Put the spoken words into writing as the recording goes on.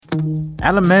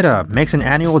Alameda makes an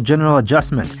annual general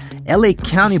adjustment. LA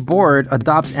County Board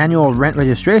adopts annual rent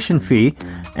registration fee.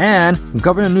 And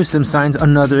Governor Newsom signs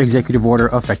another executive order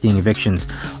affecting evictions.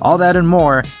 All that and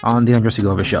more on The Andres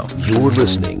Segovia Show. You're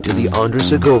listening to The Andres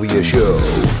Segovia Show.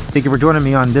 Thank you for joining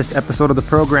me on this episode of the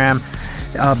program.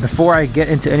 Before I get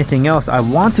into anything else, I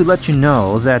want to let you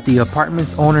know that the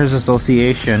Apartments Owners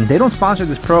Association, they don't sponsor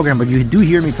this program, but you do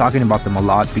hear me talking about them a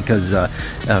lot because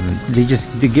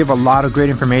they give a lot of great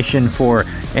information for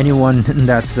anyone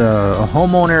that's a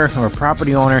homeowner or a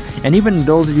property owner, and even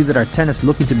those of you that are tenants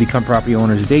looking to become property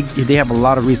owners. They have a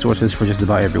lot of resources for just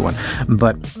about everyone.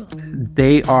 But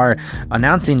they are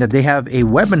announcing that they have a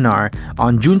webinar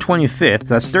on June 25th.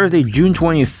 That's Thursday, June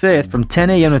 25th from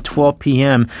 10 a.m. to 12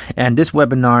 p.m. And this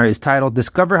webinar is titled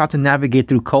Discover How to Navigate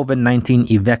Through COVID-19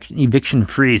 Eviction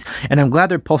Freeze. And I'm glad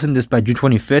they're posting this by June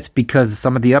 25th because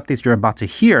some of the updates you're about to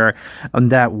hear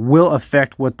that will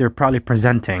affect what they're probably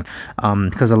presenting,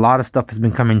 because a lot of stuff has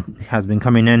been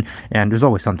coming in, and there's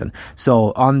always something.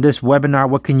 So on this webinar,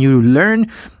 what can you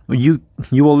learn? You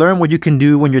will learn what you can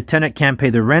do when your tenant can't pay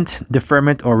the rent,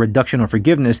 deferment, or reduction or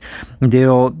forgiveness.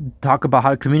 They'll talk about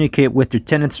how to communicate with your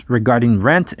tenants regarding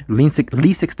rent, lease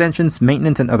extensions,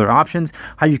 maintenance, and other options,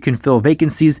 how you can fill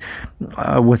vacancies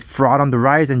with fraud on the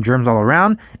rise and germs all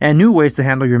around, and new ways to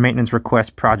handle your maintenance requests,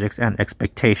 projects, and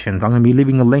expectations. I'm going to be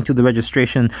leaving a link to the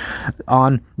registration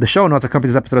on the show notes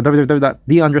accompanying this episode at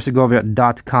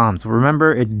www.theandresegovia.com. So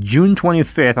remember, it's June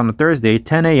 25th on a Thursday,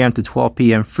 10 a.m. to 12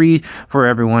 p.m. free for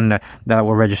everyone that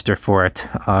will register for it.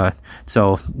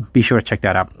 So be sure to check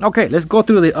that out. Okay, let's go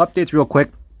through the updates real quick.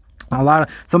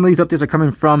 Some of these updates are coming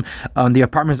from the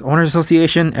Apartments Owners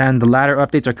Association, and the latter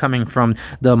updates are coming from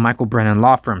the Michael Brennan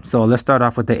Law Firm. So let's start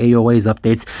off with the AOA's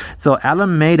updates. So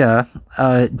Alameda,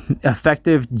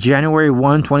 effective January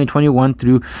 1, 2021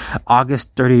 through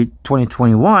August 30,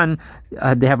 2021,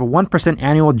 they have a 1%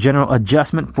 annual general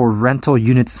adjustment for rental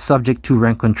units subject to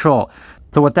rent control.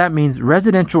 So what that means,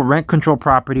 residential rent control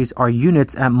properties are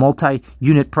units at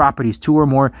multi-unit properties, 2 or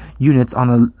more units on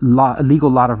a legal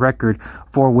lot of record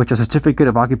for which a certificate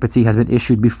of occupancy has been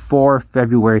issued before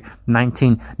February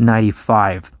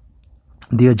 1995.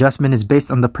 The adjustment is based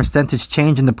on the percentage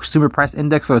change in the Consumer Price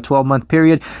Index for a 12-month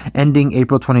period ending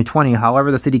April 2020.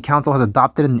 However, the City Council has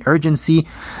adopted an urgency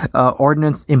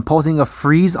ordinance imposing a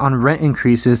freeze on rent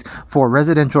increases for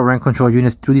residential rent control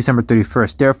units through December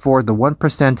 31st. Therefore, the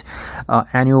 1%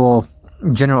 annual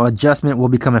general adjustment will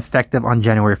become effective on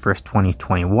January 1st,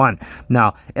 2021.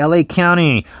 Now, LA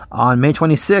County, on May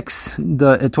 26,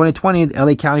 2020, the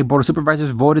LA County Board of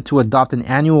Supervisors voted to adopt an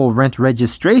annual rent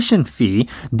registration fee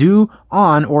due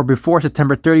on or before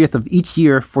September 30th of each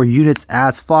year for units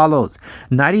as follows.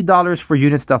 $90 for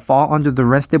units that fall under the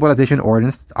Rent Stabilization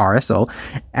Ordinance, RSO,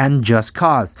 and Just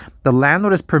Cause. The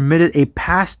landlord is permitted a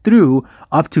pass-through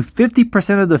up to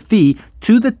 50% of the fee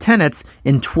to the tenants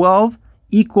in 12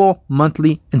 equal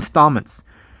monthly installments,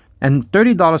 and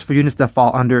 $30 for units that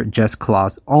fall under Just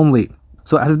Clause only.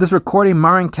 So as of this recording,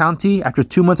 Marin County, after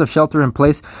 2 months of shelter in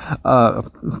place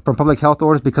from public health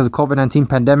orders because of COVID-19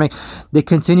 pandemic, they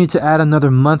continue to add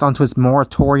another month onto its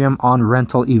moratorium on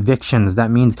rental evictions. That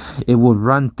means it will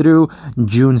run through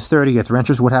June 30th.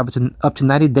 Renters would have up to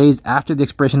 90 days after the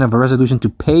expiration of a resolution to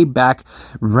pay back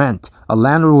rent. A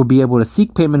landlord will be able to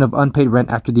seek payment of unpaid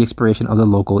rent after the expiration of the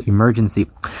local emergency.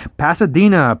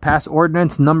 Pasadena passed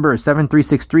ordinance number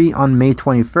 7363 on May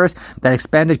 21st that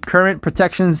expanded current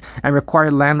protections and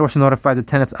required landlords to notify the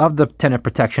tenants of the tenant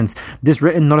protections. This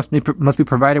written notice must be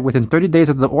provided within 30 days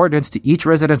of the ordinance to each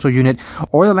residential unit,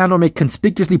 or the landlord may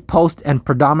conspicuously post and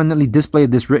predominantly display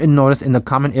this written notice in the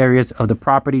common areas of the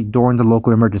property during the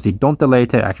local emergency. Don't delay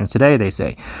to actions today, they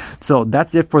say. So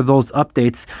that's it for those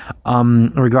updates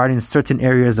regarding certain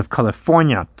areas of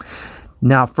California.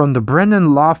 Now, from the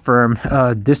Brennan Law Firm,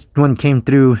 this one came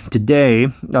through today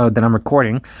that I'm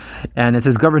recording, and it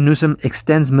says Governor Newsom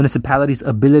extends municipalities'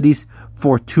 abilities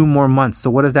for 2 more months. So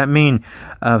what does that mean?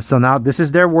 So now this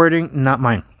is their wording, not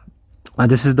mine.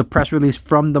 This is the press release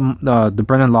from the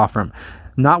Brennan Law Firm.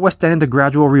 Notwithstanding the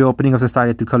gradual reopening of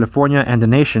society through California and the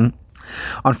nation,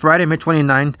 on Friday, May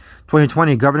 29,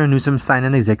 2020, Governor Newsom signed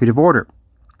an executive order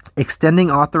extending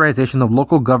authorization of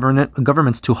local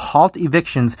governments to halt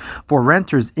evictions for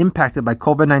renters impacted by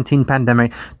COVID-19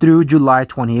 pandemic through July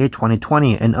 28,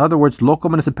 2020. In other words, local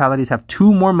municipalities have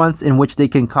 2 more months in which they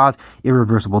can cause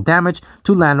irreversible damage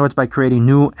to landlords by creating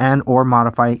new and or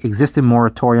modifying existing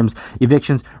moratoriums,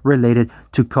 evictions related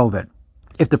to COVID.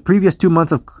 If the previous 2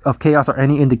 months of chaos are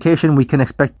any indication, we can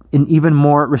expect an even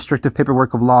more restrictive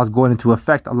paperwork of laws going into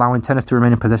effect, allowing tenants to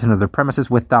remain in possession of their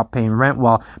premises without paying rent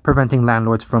while preventing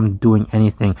landlords from doing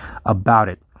anything about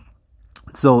it.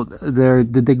 So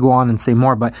did they go on and say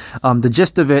more? But the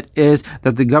gist of it is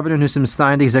that the Governor Newsom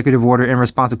signed the executive order in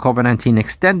response to COVID-19,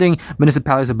 extending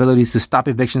municipalities' abilities to stop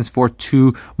evictions for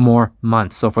 2 more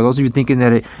months. So for those of you thinking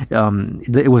that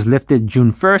it was lifted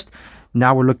June 1st,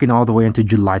 now we're looking all the way into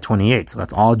July 28th. So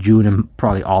that's all June and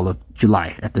probably all of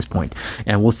July at this point.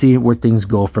 And we'll see where things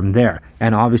go from there.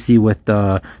 And obviously with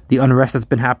the unrest that's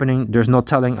been happening, there's no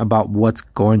telling about what's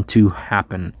going to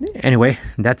happen. Anyway,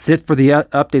 that's it for the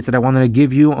updates that I wanted to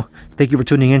give you. Thank you for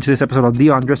tuning into this episode of The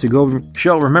Andres Segovia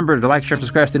Show. Remember to like, share,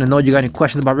 subscribe, stay in the know. You got any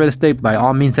questions about real estate, by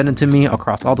all means, send it to me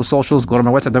across all the socials. Go to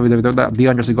my website,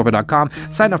 www.theandresegovia.com.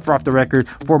 Sign up for Off the Record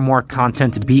for more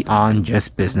content beyond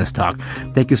just business talk.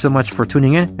 Thank you so much for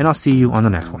tuning in, and I'll see you on the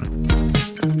next one.